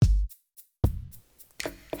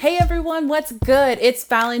Hey everyone, what's good? It's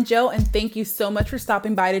Fallon Jo, and thank you so much for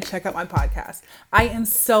stopping by to check out my podcast. I am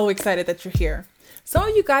so excited that you're here. Some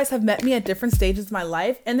of you guys have met me at different stages of my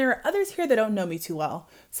life, and there are others here that don't know me too well.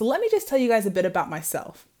 So let me just tell you guys a bit about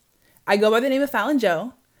myself. I go by the name of Fallon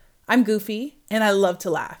Jo. I'm goofy, and I love to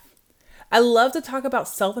laugh. I love to talk about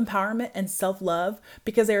self-empowerment and self-love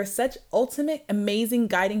because they are such ultimate, amazing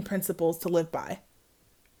guiding principles to live by.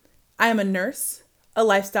 I am a nurse, a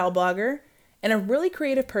lifestyle blogger, and a really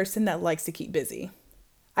creative person that likes to keep busy.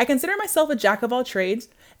 I consider myself a jack of all trades,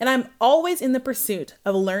 and I'm always in the pursuit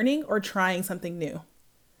of learning or trying something new.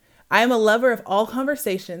 I am a lover of all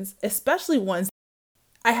conversations, especially ones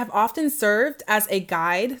I have often served as a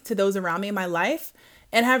guide to those around me in my life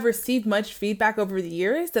and have received much feedback over the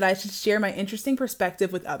years that I should share my interesting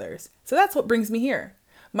perspective with others. So that's what brings me here.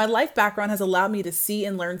 My life background has allowed me to see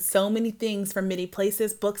and learn so many things from many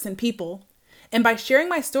places, books, and people. And by sharing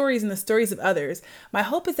my stories and the stories of others, my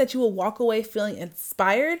hope is that you will walk away feeling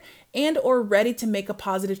inspired and or ready to make a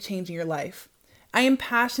positive change in your life. I am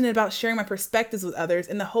passionate about sharing my perspectives with others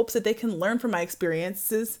in the hopes that they can learn from my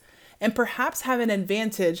experiences and perhaps have an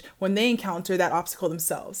advantage when they encounter that obstacle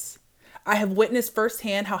themselves. I have witnessed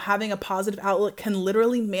firsthand how having a positive outlook can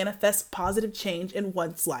literally manifest positive change in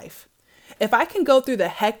one's life. If I can go through the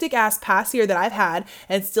hectic ass past year that I've had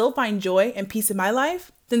and still find joy and peace in my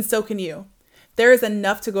life, then so can you. There is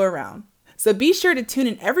enough to go around. So be sure to tune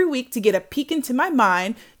in every week to get a peek into my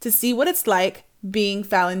mind to see what it's like being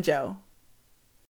Fallon Jo.